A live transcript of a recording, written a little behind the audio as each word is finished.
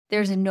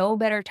There's no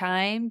better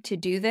time to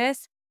do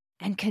this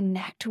and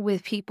connect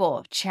with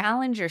people.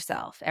 Challenge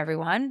yourself,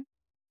 everyone,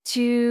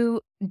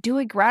 to do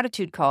a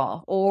gratitude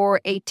call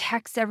or a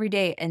text every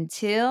day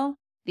until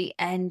the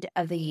end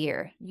of the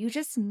year. You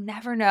just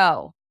never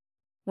know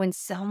when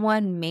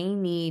someone may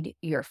need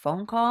your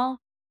phone call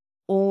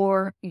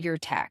or your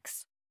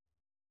text.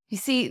 You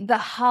see, the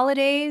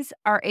holidays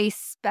are a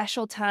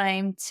special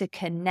time to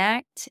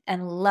connect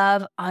and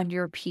love on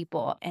your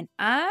people. And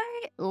I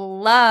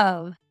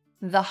love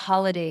the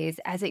holidays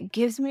as it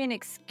gives me an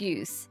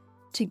excuse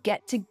to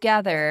get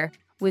together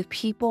with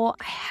people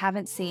I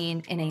haven't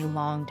seen in a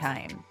long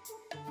time.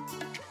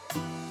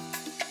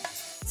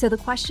 So the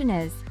question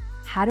is,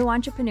 how do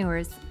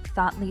entrepreneurs,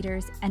 thought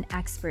leaders, and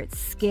experts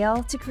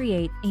scale to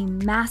create a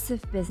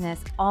massive business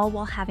all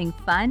while having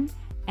fun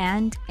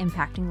and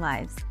impacting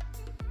lives?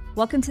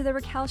 Welcome to The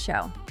Raquel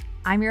Show.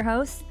 I'm your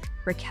host,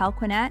 Raquel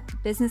Quinnett,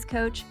 business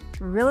coach,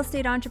 real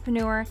estate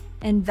entrepreneur,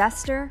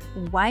 investor,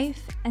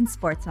 wife, and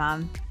sports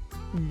mom.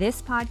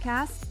 This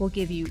podcast will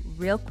give you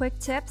real quick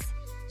tips,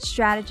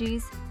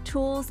 strategies,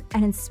 tools,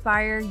 and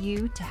inspire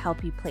you to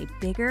help you play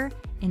bigger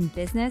in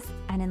business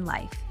and in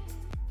life.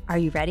 Are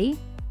you ready?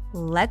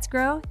 Let's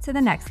grow to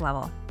the next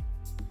level.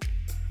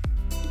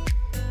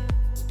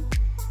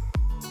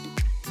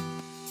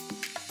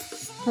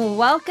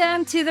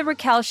 Welcome to The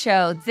Raquel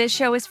Show. This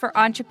show is for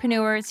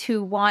entrepreneurs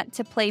who want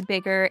to play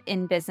bigger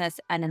in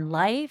business and in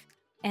life.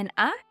 And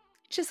I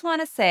just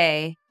want to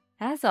say,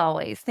 as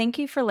always, thank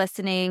you for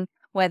listening.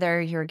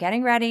 Whether you're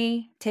getting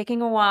ready,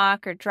 taking a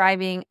walk, or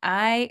driving,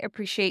 I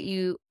appreciate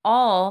you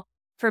all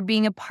for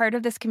being a part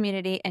of this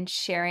community and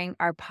sharing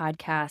our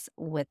podcast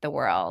with the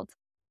world.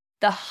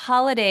 The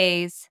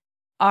holidays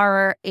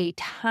are a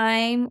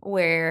time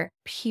where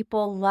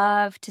people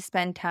love to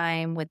spend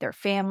time with their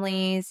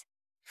families,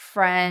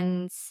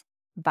 friends,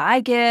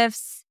 buy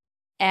gifts,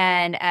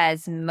 and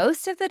as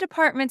most of the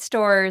department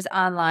stores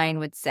online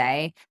would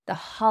say, the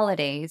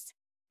holidays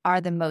are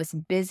the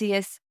most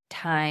busiest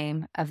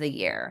time of the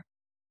year.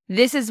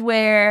 This is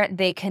where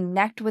they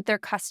connect with their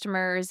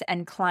customers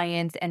and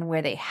clients and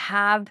where they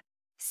have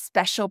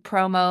special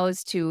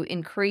promos to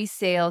increase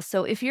sales.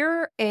 So if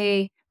you're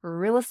a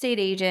real estate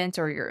agent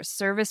or you're a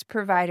service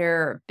provider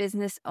or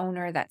business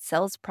owner that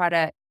sells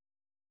product,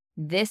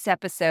 this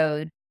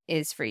episode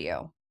is for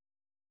you.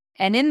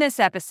 And in this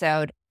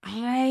episode,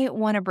 I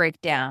want to break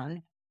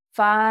down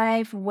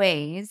 5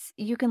 ways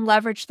you can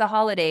leverage the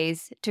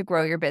holidays to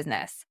grow your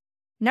business.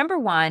 Number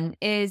 1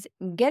 is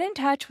get in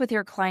touch with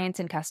your clients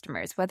and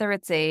customers, whether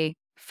it's a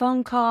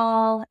phone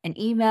call, an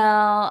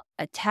email,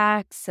 a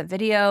text, a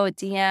video, a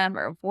DM,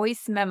 or a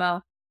voice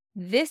memo.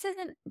 This is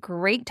a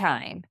great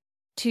time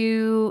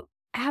to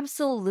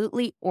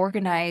absolutely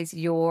organize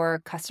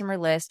your customer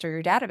list or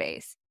your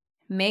database.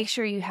 Make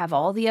sure you have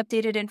all the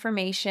updated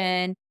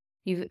information.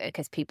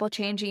 Because people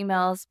change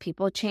emails,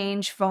 people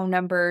change phone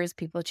numbers,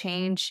 people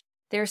change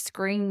their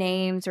screen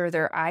names or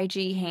their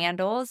IG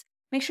handles.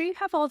 Make sure you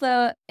have all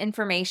the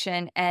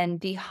information,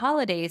 and the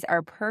holidays are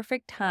a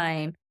perfect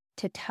time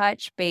to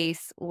touch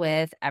base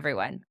with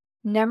everyone.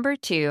 Number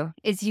 2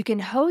 is you can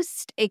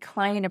host a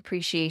client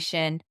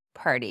appreciation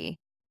party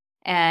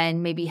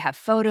and maybe have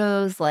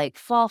photos like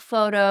fall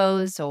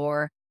photos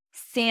or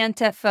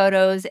Santa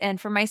photos.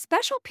 And for my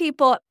special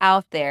people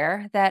out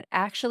there that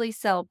actually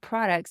sell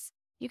products,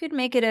 you could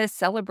make it a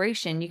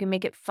celebration. You can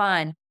make it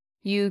fun.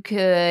 You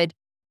could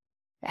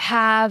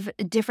have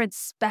different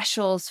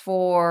specials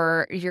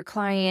for your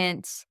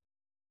client's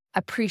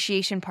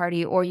appreciation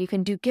party, or you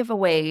can do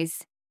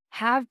giveaways.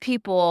 Have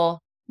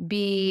people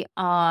be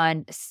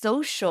on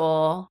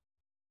social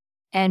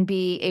and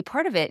be a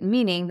part of it,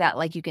 meaning that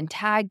like you can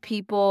tag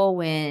people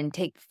when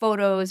take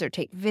photos or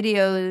take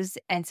videos.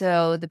 And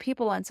so the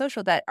people on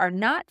social that are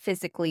not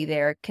physically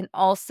there can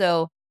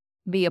also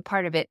be a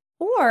part of it.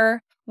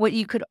 Or what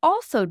you could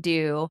also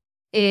do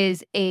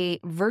is a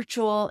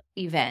virtual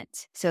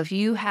event. So if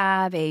you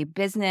have a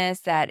business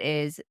that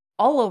is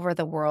all over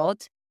the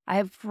world, I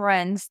have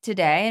friends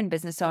today and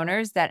business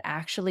owners that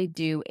actually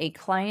do a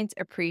client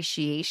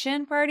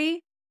appreciation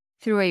party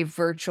through a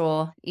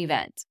virtual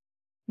event.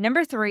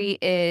 Number 3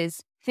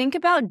 is think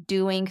about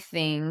doing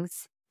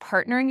things,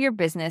 partnering your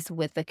business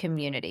with the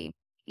community.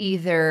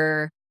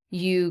 Either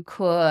you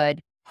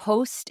could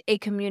host a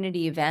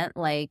community event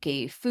like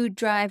a food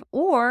drive,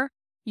 or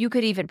you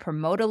could even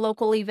promote a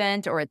local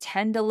event or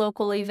attend a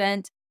local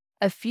event.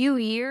 A few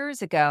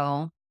years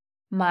ago,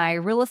 my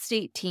real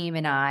estate team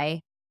and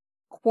I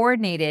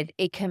coordinated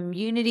a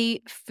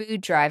community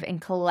food drive and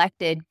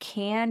collected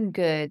canned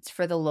goods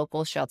for the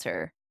local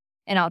shelter.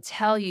 And I'll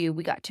tell you,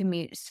 we got to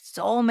meet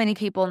so many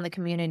people in the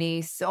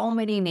community, so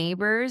many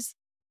neighbors,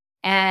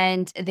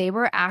 and they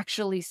were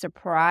actually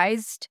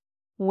surprised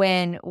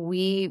when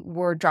we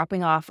were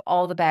dropping off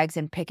all the bags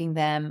and picking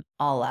them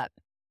all up.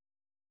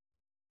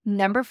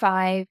 Number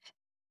 5,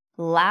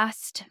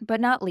 last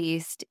but not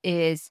least,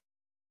 is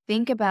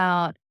think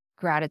about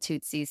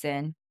gratitude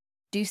season.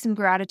 do some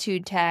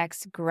gratitude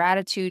texts,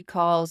 gratitude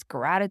calls,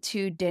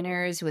 gratitude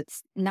dinners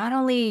with not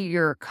only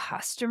your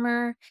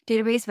customer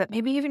database, but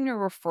maybe even your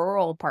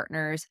referral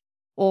partners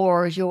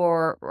or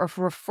your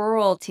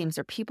referral teams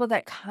or people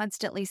that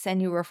constantly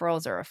send you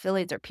referrals or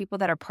affiliates or people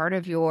that are part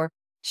of your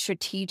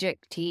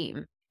strategic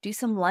team. Do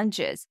some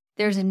lunches.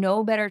 There's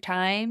no better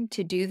time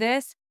to do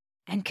this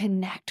and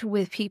connect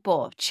with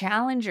people.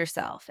 Challenge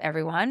yourself,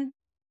 everyone,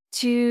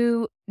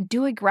 to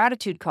do a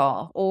gratitude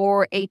call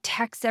or a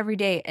text every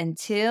day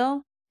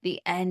until the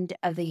end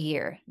of the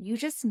year. You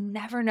just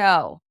never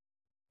know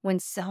when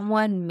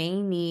someone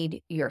may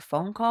need your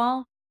phone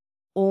call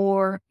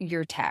or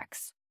your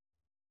text.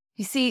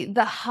 You see,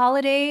 the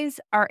holidays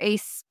are a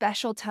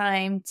special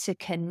time to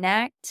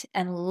connect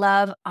and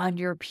love on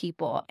your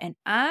people. And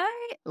I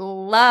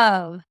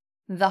love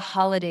the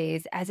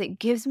holidays as it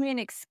gives me an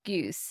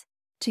excuse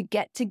to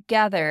get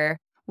together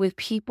with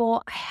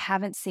people I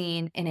haven't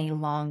seen in a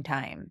long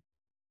time.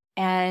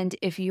 And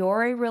if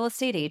you're a real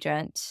estate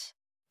agent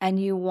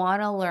and you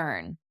want to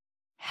learn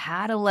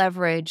how to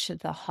leverage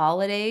the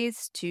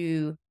holidays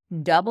to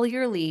double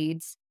your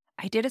leads,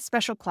 I did a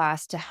special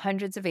class to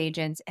hundreds of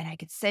agents, and I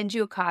could send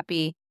you a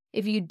copy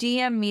if you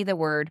DM me the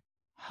word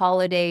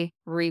holiday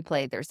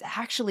replay. There's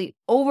actually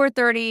over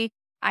 30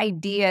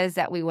 ideas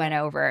that we went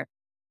over.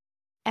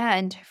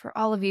 And for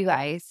all of you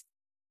guys,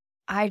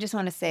 I just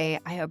want to say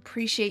I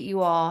appreciate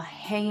you all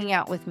hanging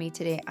out with me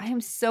today. I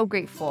am so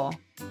grateful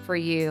for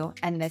you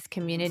and this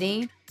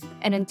community.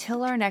 And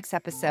until our next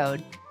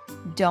episode,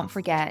 don't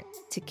forget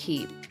to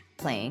keep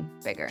playing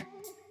bigger.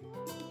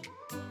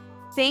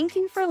 Thank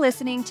you for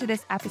listening to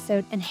this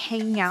episode and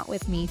hanging out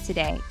with me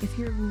today. If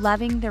you're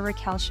loving The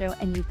Raquel Show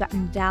and you've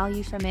gotten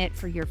value from it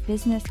for your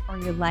business or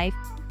your life,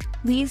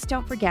 please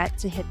don't forget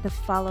to hit the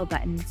follow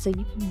button so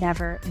you can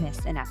never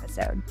miss an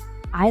episode.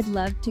 I'd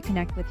love to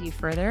connect with you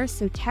further,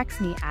 so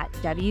text me at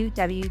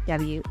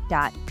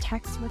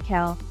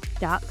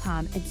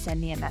www.textraquel.com and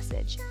send me a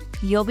message.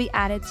 You'll be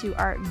added to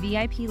our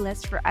VIP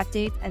list for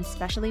updates and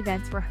special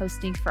events we're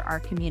hosting for our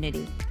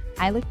community.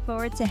 I look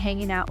forward to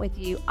hanging out with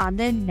you on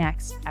the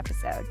next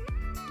episode.